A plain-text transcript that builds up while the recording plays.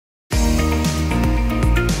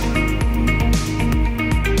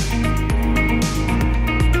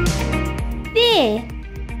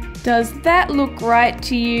Does that look right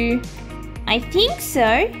to you? I think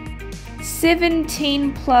so.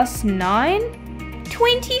 17 plus 9?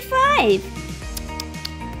 25.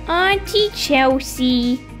 Auntie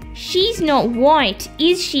Chelsea, she's not white,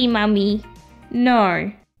 is she, Mummy?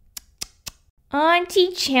 No.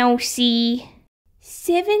 Auntie Chelsea,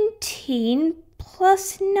 17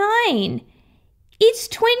 plus 9. It's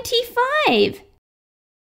 25.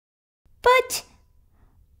 But,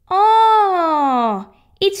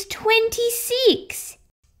 it's 26.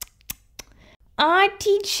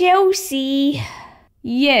 Auntie Chelsea.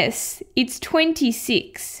 Yes, it's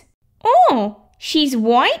 26. Oh, she's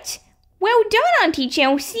white? Well done, Auntie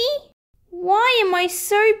Chelsea. Why am I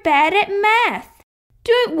so bad at math?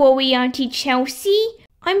 Don't worry, Auntie Chelsea.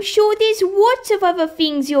 I'm sure there's lots of other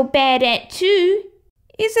things you're bad at too.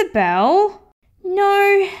 Isabel?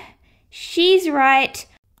 No, she's right.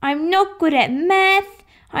 I'm not good at math.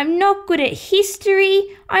 I'm not good at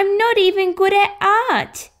history. I'm not even good at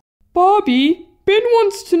art. Barbie, Ben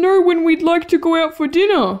wants to know when we'd like to go out for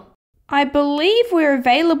dinner. I believe we're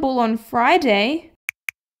available on Friday.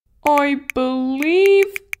 I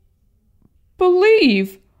believe.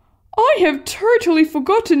 I have totally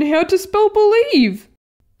forgotten how to spell believe.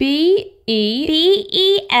 Believe.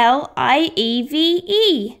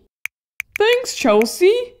 Thanks,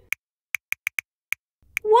 Chelsea.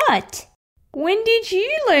 What? When did you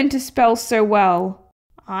learn to spell so well?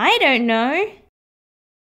 I don't know.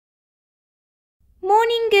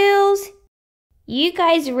 Morning, girls. You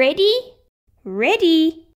guys ready?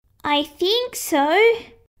 Ready? I think so.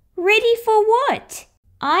 Ready for what?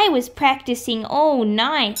 I was practicing all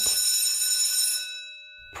night.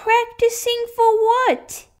 Practicing for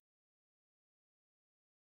what?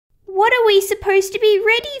 What are we supposed to be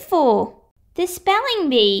ready for? The spelling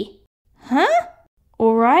bee. Huh?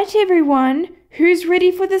 All right, everyone. Who's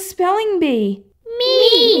ready for the spelling bee?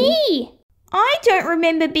 Me! I don't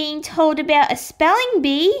remember being told about a spelling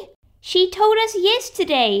bee. She told us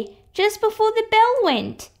yesterday, just before the bell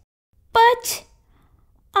went. But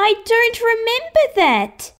I don't remember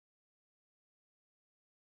that.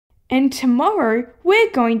 And tomorrow we're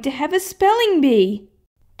going to have a spelling bee.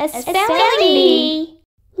 A spelling bee?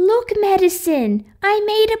 Look, Madison, I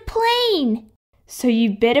made a plane. So you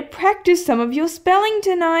better practice some of your spelling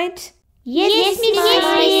tonight. Yes, Miss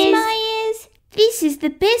Myers. This is the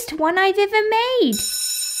best one I've ever made.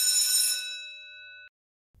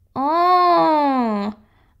 Oh,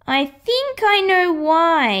 I think I know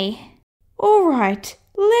why. All right,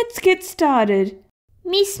 let's get started.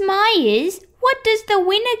 Miss Myers, what does the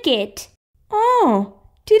winner get? Oh,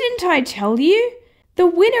 didn't I tell you? The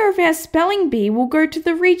winner of our spelling bee will go to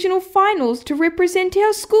the regional finals to represent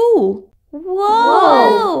our school.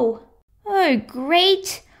 Whoa! Oh,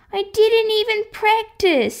 great. I didn't even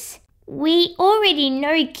practice. We already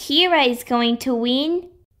know Kira is going to win.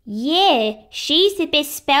 Yeah, she's the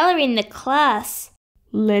best speller in the class.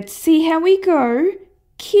 Let's see how we go.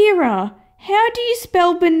 Kira, how do you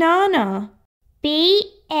spell banana?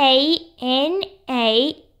 B-A-N-A-N-A.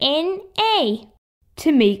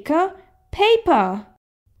 Tamika, paper.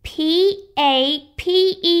 P-A-P-E-R.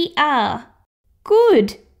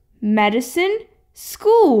 Good. Madison,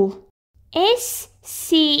 school. S-C-H-O-O-L.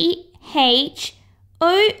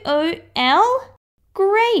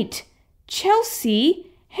 Great.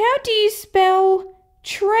 Chelsea, how do you spell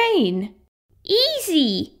train?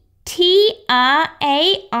 Easy. T-R-A-I-N.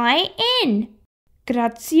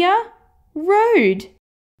 Grazia, road.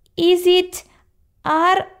 Is it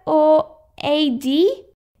R-O-A-D?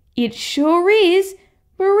 It sure is.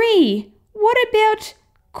 Marie, what about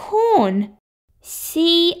corn?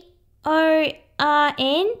 C-O-R-N.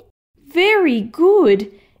 Very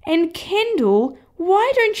good. And Kendall,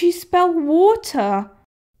 why don't you spell water?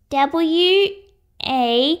 W-A-T-E-R.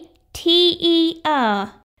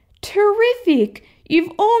 Terrific.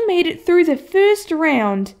 You've all made it through the first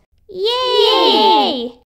round.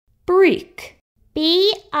 Yay! Brick.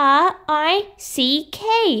 B-R-I-C-K.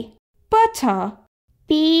 Butter.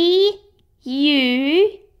 B-U-T-T-E-R.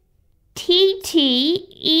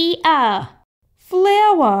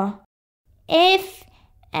 Flour. F-L-O-W-A.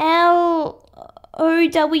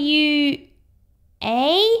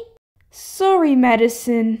 Sorry,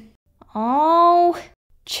 Madison. Oh.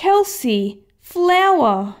 Chelsea,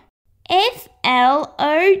 flour. F-L-O-W-E-R.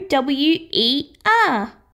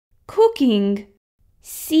 Cooking.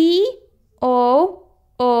 C-O-O-K-N-G.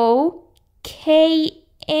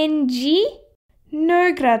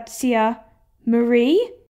 No, Grazia.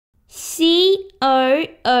 Marie? C-O-O-K-I-N-G.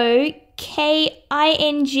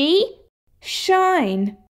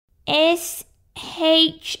 Shine. S-H-I-N-E.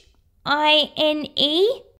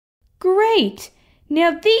 Great.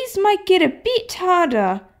 Now these might get a bit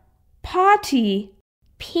harder. Party.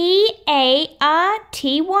 P-A-R-T-Y.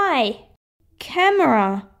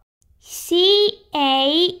 Camera.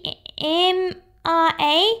 C-A-M-R-A.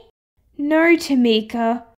 No,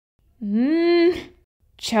 Tamika.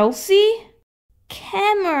 Chelsea?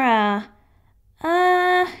 Camera.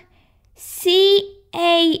 C-A-M-E-R-A.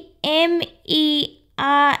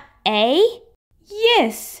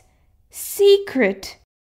 Yes. Secret.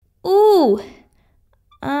 Ooh.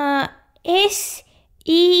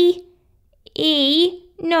 S-E-E.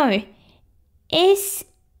 No.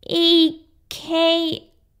 S-E-K-R-I-T.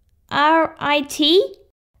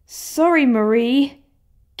 Sorry, Marie.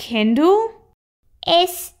 Kendall?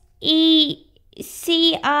 S-E-C-R-E-T.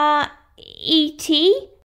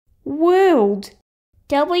 World.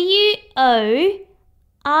 W-O-R-L-D.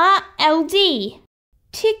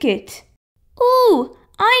 Ticket. Ooh,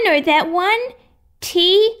 I know that one.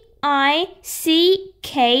 T-I-C-K-E-T.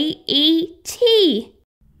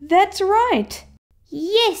 That's right.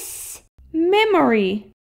 Yes.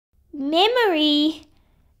 Memory. Memory.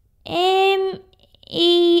 M-E-M-A-R-Y.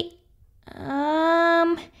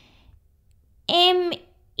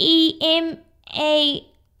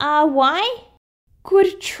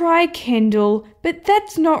 Good try, Kendall, but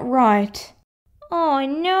that's not right. Oh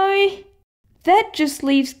no. That just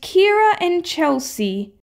leaves Kira and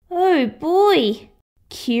Chelsea. Oh boy.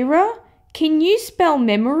 Kira, can you spell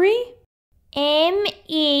memory? M-E-M-O-R-Y.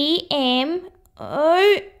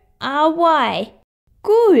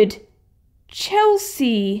 Good.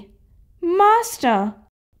 Chelsea. Master.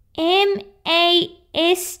 M-A-S-T-E-R?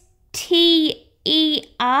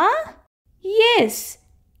 Yes.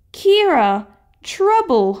 Kira.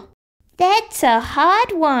 Trouble. That's a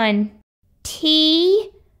hard one.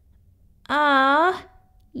 T-R-U...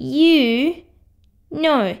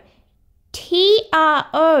 No.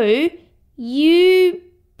 T-R-O-U-B-L-E.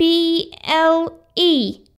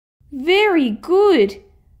 Very good.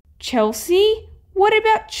 Chelsea, what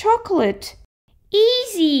about chocolate?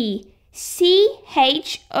 Easy.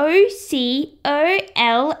 C-H-O-C-O-L-A-T-E.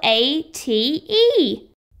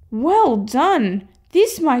 Well done.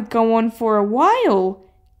 This might go on for a while.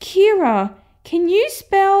 Kira, can you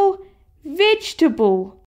spell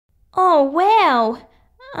vegetable? Oh, wow.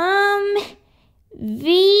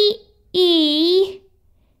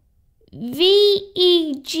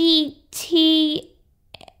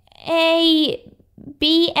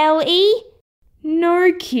 V-E-G-T-A-B-L-E?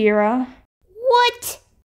 No, Kira. What?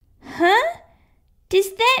 Huh?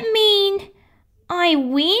 Does that mean I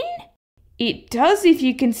win? It does if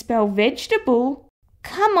you can spell vegetable.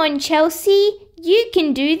 Come on, Chelsea. You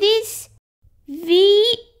can do this.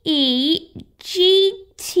 V-E-G-E-T-A-B-L-E?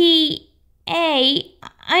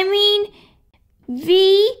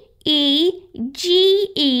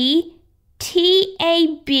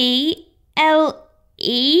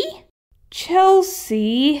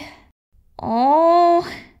 Chelsea. Oh,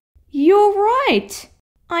 You're right.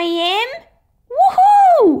 I am?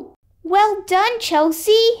 Woohoo! Well done,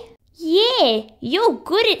 Chelsea. Yeah, you're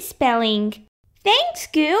good at spelling. Thanks,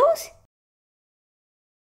 girls.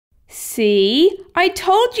 See, I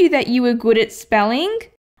told you that you were good at spelling.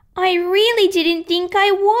 I really didn't think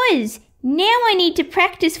I was. Now I need to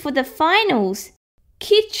practice for the finals.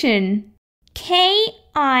 Kitchen. K-I-T-C-H-E-N.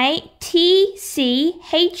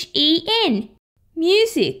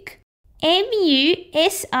 Music.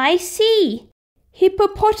 M-U-S-I-C.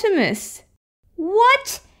 Hippopotamus.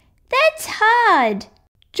 What? That's hard.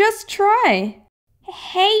 Just try.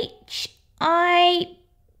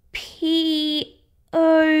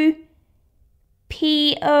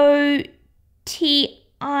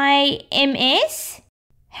 H-I-P-O-P-O-T-I-M-S?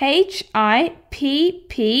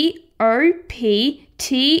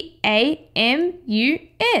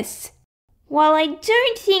 Hippopotamus. Well, I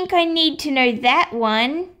don't think I need to know that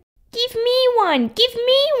one. Give me one. Give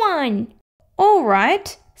me one. All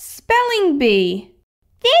right. Spelling bee.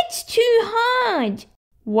 That's too hard.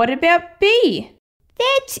 What about bee?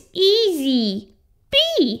 That's easy.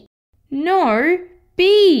 B. No,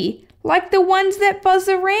 bee. Like the ones that buzz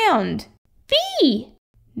around. B.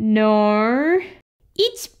 No.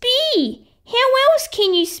 It's B. How else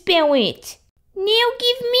can you spell it? Now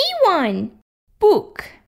give me one. Book.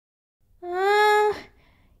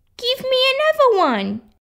 Give me another one.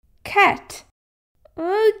 Cat.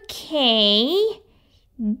 Okay.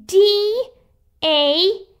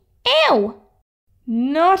 D-A-L.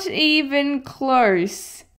 Not even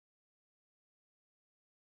close.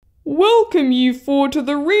 Welcome you four to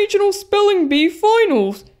the Regional Spelling Bee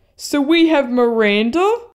Finals. So we have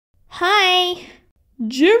Miranda, Hi.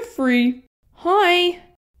 Jeffrey, Hi.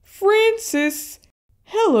 Francis,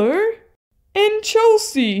 hello, And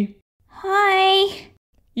Chelsea. Hi.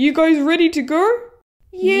 You guys ready to go?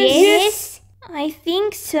 Yes, I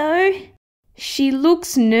think so. She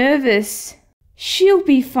looks nervous. She'll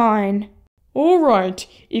be fine. Alright,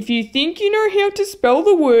 if you think you know how to spell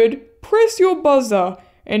the word, press your buzzer.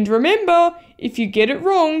 And remember, if you get it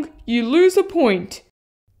wrong, you lose a point.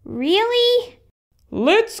 Really?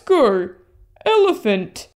 Let's go.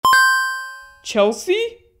 Elephant.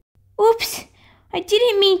 Chelsea? Oops, I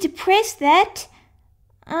didn't mean to press that.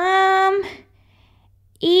 ELEPHANT?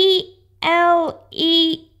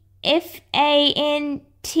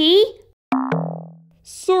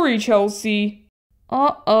 Sorry, Chelsea.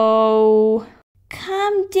 Uh-oh.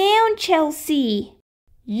 Calm down, Chelsea.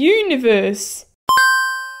 Universe.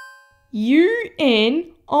 UNIVERSE.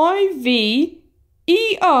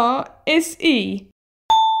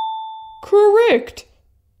 Correct.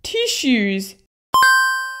 Tissues.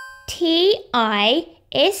 TISSUES.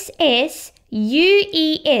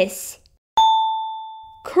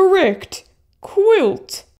 Correct.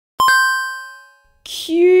 Quilt.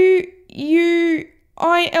 QUILT.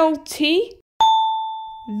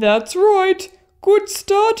 That's right. Good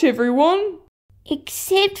start, everyone.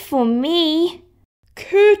 Except for me.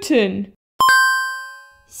 Curtain.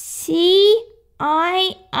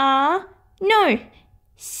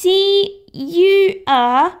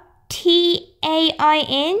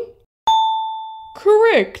 CURTAIN.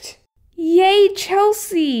 Correct. Yay,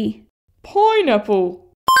 Chelsea. Pineapple.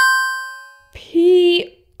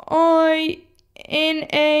 PINEAPPLE.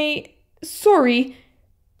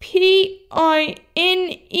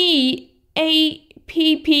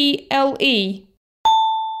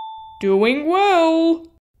 Doing well.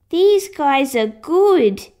 These guys are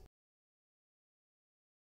good.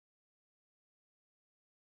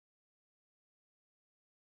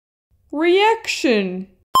 Reaction.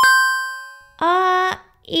 REATION.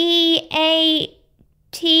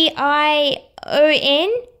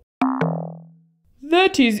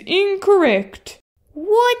 That is incorrect.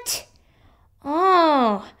 What?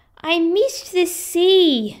 Oh, I missed the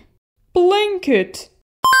C. Blanket.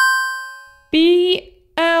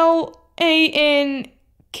 BLANKET.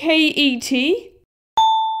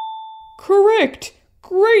 Correct.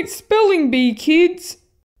 Great spelling bee, kids.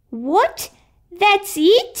 What? That's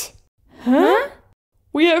it? Huh?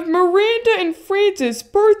 We have Miranda and Francis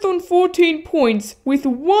both on 14 points with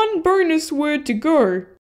one bonus word to go.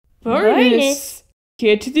 Bonus?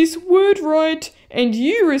 Get this word right and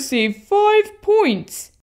you receive 5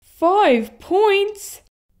 points. 5 points?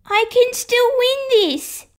 I can still win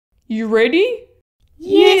this. You ready?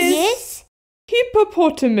 Yes.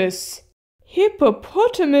 Hippopotamus.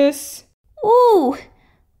 Hippopotamus. Ooh.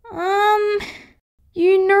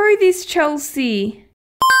 You know this, Chelsea.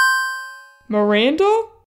 Miranda?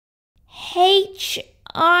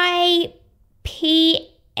 HIPAP.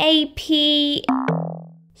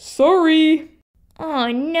 Sorry.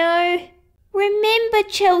 Oh no. Remember,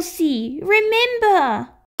 Chelsea. Remember.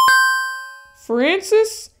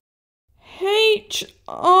 Francis? HIPOP.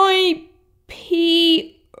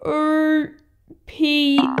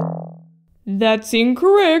 That's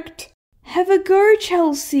incorrect. Have a go,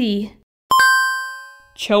 Chelsea.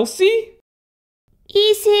 Chelsea?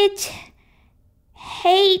 Is it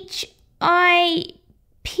HIPPOPOTAMUS?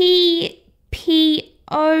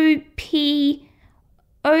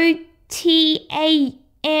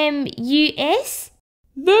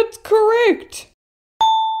 That's correct.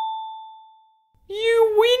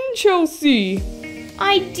 You win, Chelsea.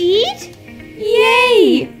 I did?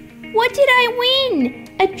 Yay! What did I win?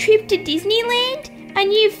 A trip to Disneyland? A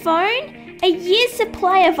new phone? A year's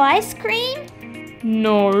supply of ice cream?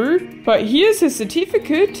 No, but here's a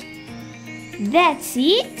certificate. That's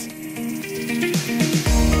it?